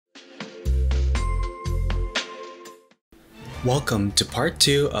Welcome to part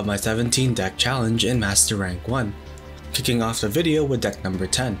 2 of my 17 deck challenge in Master Rank 1, kicking off the video with deck number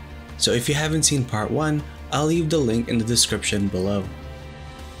 10, so if you haven't seen part 1, I'll leave the link in the description below.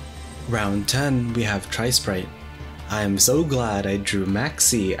 Round 10 we have Tri-Spright. I am so glad I drew Max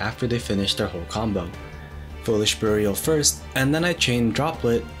C after they finished their whole combo. Foolish Burial first, and then I chain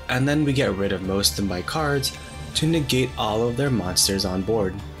Droplet, and then we get rid of most of my cards to negate all of their monsters on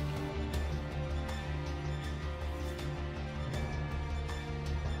board.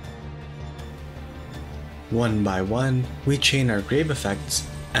 One by one, we chain our grave effects,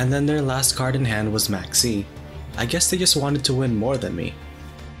 and then their last card in hand was Max C. I guess they just wanted to win more than me.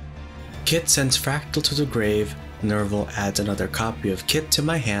 Kit sends Fractal to the grave, Nerval adds another copy of Kit to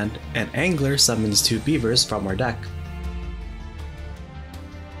my hand, and Angler summons 2 beavers from our deck.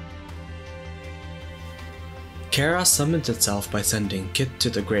 Kara summons itself by sending Kit to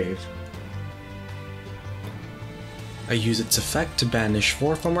the grave. I use its effect to banish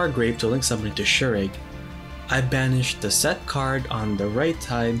 4 from our grave to link summon to Shurig. I banished the set card on the right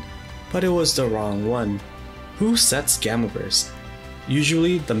side, but it was the wrong one. Who sets Gamma Burst?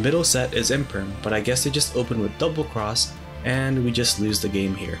 Usually the middle set is Imperm, but I guess they just open with Double Cross and we just lose the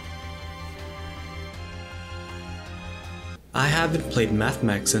game here. I haven't played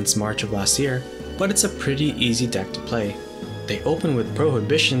Mathmech since March of last year, but it's a pretty easy deck to play. They open with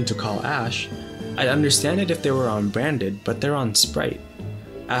Prohibition to call Ash. I'd understand it if they were on Branded, but they're on Sprite.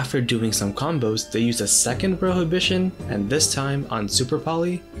 After doing some combos, they use a second Prohibition, and this time on Super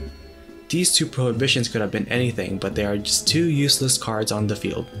Poly. These 2 Prohibitions could have been anything, but they are just 2 useless cards on the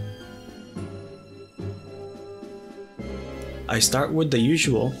field. I start with the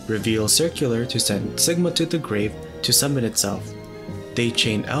usual, reveal Circular to send Sigma to the grave to summon itself. They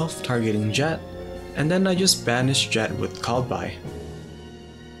chain Elf targeting Jet, and then I just banish Jet with Called By.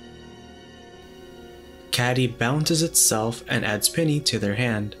 Caddy bounces itself and adds Penny to their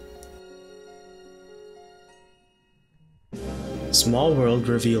hand. Small World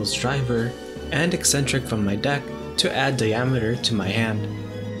reveals Driver and Eccentric from my deck to add Diameter to my hand.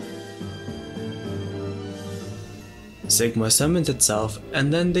 Sigma summons itself,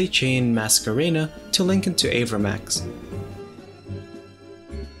 and then they chain Masquerena to link into Avramax.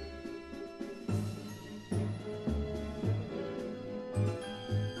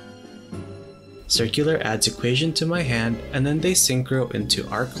 Circular adds Equation to my hand, and then they synchro into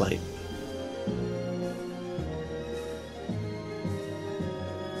Arclight.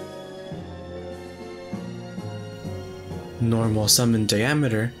 Normal summon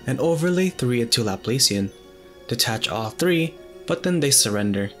Diameter and overlay 3 into Laplacian. Detach all 3, but then they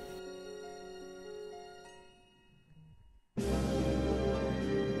surrender.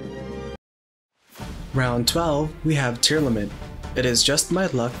 Round 12, we have Tearlament. It is just my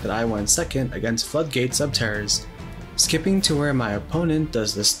luck that I won second against Floodgate Subterrors, skipping to where my opponent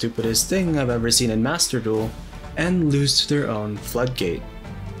does the stupidest thing I've ever seen in Master Duel and lose to their own Floodgate.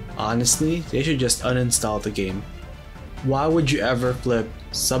 Honestly, they should just uninstall the game. Why would you ever flip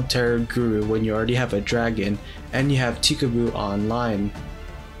Subterror Guru when you already have a dragon and you have Tikaboo online?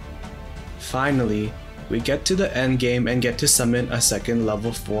 Finally, we get to the endgame and get to summon a second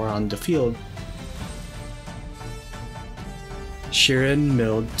level 4 on the field. Sheeran,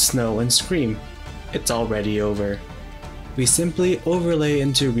 Mild, Snow, and Scream. It's already over. We simply overlay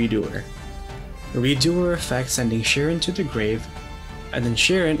into Redoer. Redoer effect sending Sheeran to the grave, and then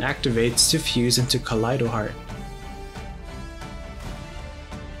Sheeran activates to fuse into Kaleido Heart.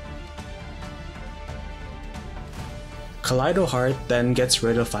 Kaleido Heart then gets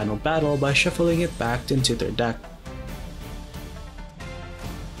rid of Final Battle by shuffling it back into their deck.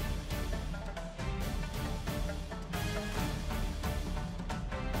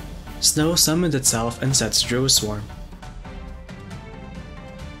 Snow summons itself and sets Druiswarm.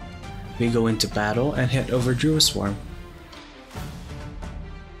 We go into battle and hit over Druiswarm.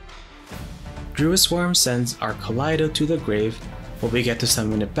 Druiswarm sends our Kaleido to the grave, but we get to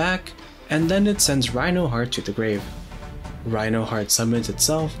summon it back, and then it sends Rhino Heart to the grave. Rhino Heart summons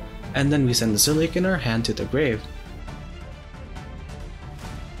itself, and then we send the Zilliq in our hand to the grave.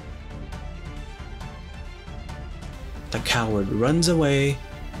 The coward runs away.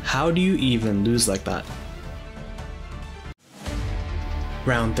 How do you even lose like that?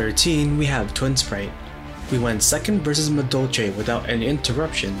 Round 13, we have Twin-Spright. We went second versus Madolche without any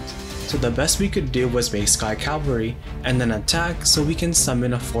interruptions, so the best we could do was make Sky Cavalry and then attack so we can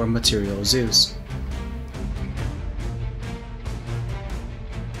summon a 4 material Zeus.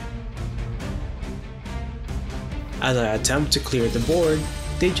 As I attempt to clear the board,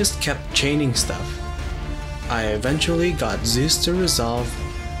 they just kept chaining stuff. I eventually got Zeus to resolve,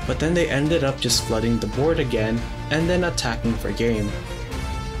 but then they ended up just flooding the board again and then attacking for game.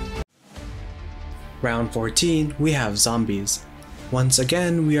 Round 14, we have zombies. Once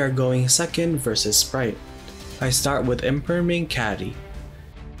again, we are going second versus Sprite. I start with Imperming Caddy,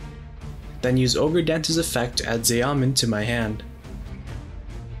 then use Ogre Dance's effect to add Zeomin to my hand.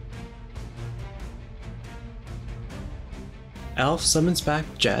 Elf summons back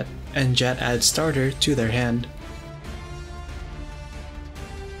Jet, and Jet adds Starter to their hand.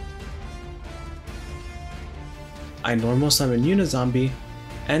 I normal summon Unizombie,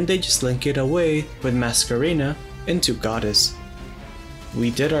 and they just link it away with Masquerena into Goddess. We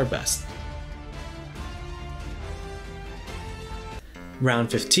did our best.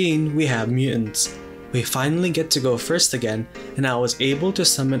 Round 15, we have Mutants. We finally get to go first again, and I was able to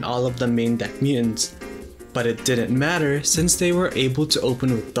summon all of the main deck Mutants. But it didn't matter since they were able to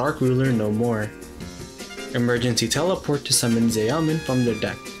open with Dark Ruler no more. Emergency Teleport to summon Zeomin from their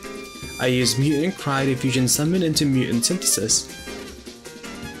deck. I used Mutant Cry to fusion summon into Mutant Synthesis.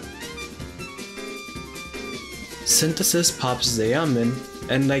 Synthesis pops Zeomin,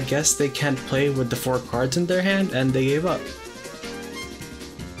 and I guess they can't play with the 4 cards in their hand and they gave up.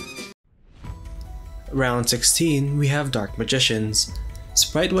 Round 16, we have Dark Magicians.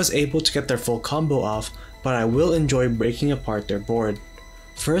 Sprite was able to get their full combo off, but I will enjoy breaking apart their board.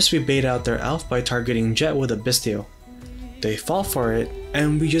 First we bait out their elf by targeting Jet with a Bestial. They fall for it,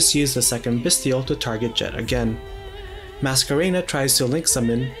 and we just use the second Bestial to target Jet again. Masquerena tries to link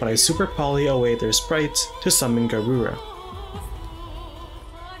summon, but I super poly away their sprites to summon Garura.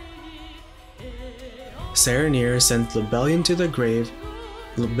 Serenir sends Lubellion to the grave.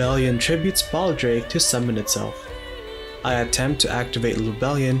 Lubellion tributes Baldrake to summon itself. I attempt to activate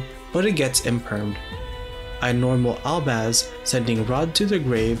Lubellion, but it gets impermed. I normal Albaz, sending Rod to the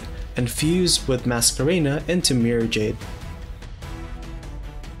grave, and fuse with Masquerena into Mirror Jade.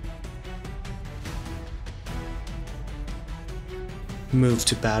 Move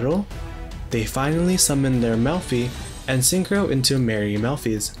to battle. They finally summon their Melfi and synchro into Merry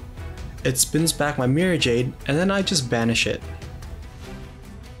Melfis. It spins back my Mirror Jade, and then I just banish it.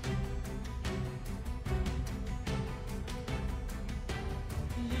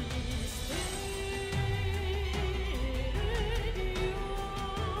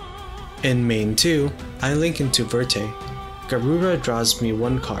 In main 2, I link into Verte. Garura draws me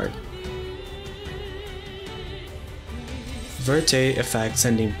 1 card. Verte effect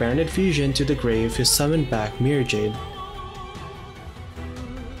sending Branded Fusion to the grave to summon back Mirror Jade.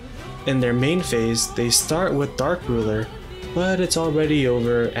 In their main phase, they start with Dark Ruler, but it's already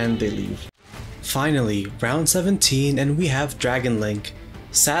over and they leave. Finally, round 17 and we have Dragon Link.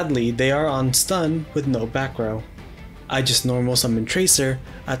 Sadly, they are on stun with no back row. I just normal summon Tracer,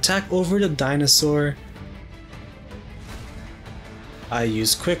 attack over the dinosaur. I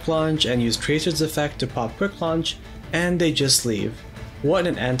use Quick Launch and use Tracer's effect to pop Quick Launch, and they just leave. What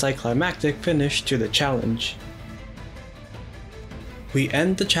an anticlimactic finish to the challenge. We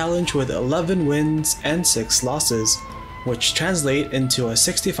end the challenge with 11 wins and 6 losses, which translate into a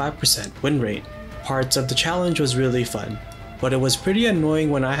 65% win rate. Parts of the challenge was really fun, but it was pretty annoying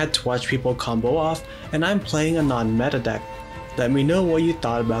when I had to watch people combo off and I'm playing a non-meta deck. Let me know what you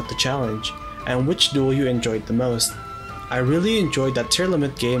thought about the challenge, and which duel you enjoyed the most. I really enjoyed that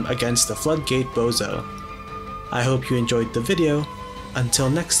Tearlament game against the Floodgate Bozo. I hope you enjoyed the video. Until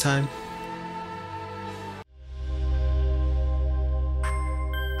next time.